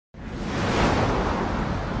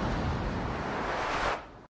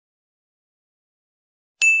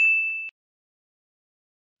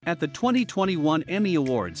At the 2021 Emmy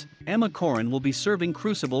Awards, Corrin will be serving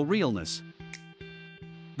Crucible realness.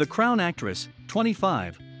 The Crown actress,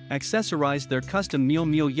 25, accessorized their custom Miu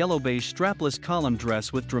Miu yellow-beige strapless column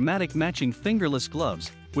dress with dramatic matching fingerless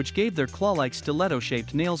gloves, which gave their claw-like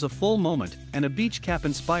stiletto-shaped nails a full moment, and a beach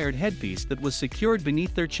cap-inspired headpiece that was secured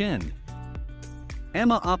beneath their chin.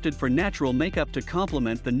 Emma opted for natural makeup to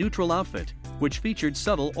complement the neutral outfit, which featured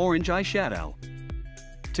subtle orange eyeshadow.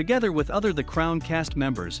 Together with other The Crown cast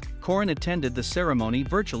members, Corrin attended the ceremony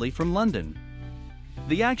virtually from London.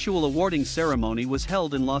 The actual awarding ceremony was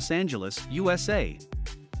held in Los Angeles, USA.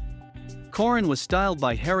 Corrin was styled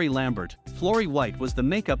by Harry Lambert, Florrie White was the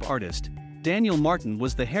makeup artist, Daniel Martin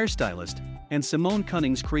was the hairstylist, and Simone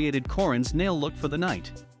Cunnings created Corrin's nail look for the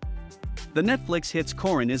night. The Netflix hits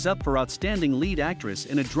Corrin is up for Outstanding Lead Actress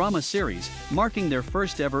in a Drama Series, marking their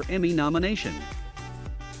first ever Emmy nomination.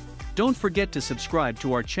 Don't forget to subscribe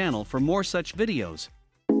to our channel for more such videos.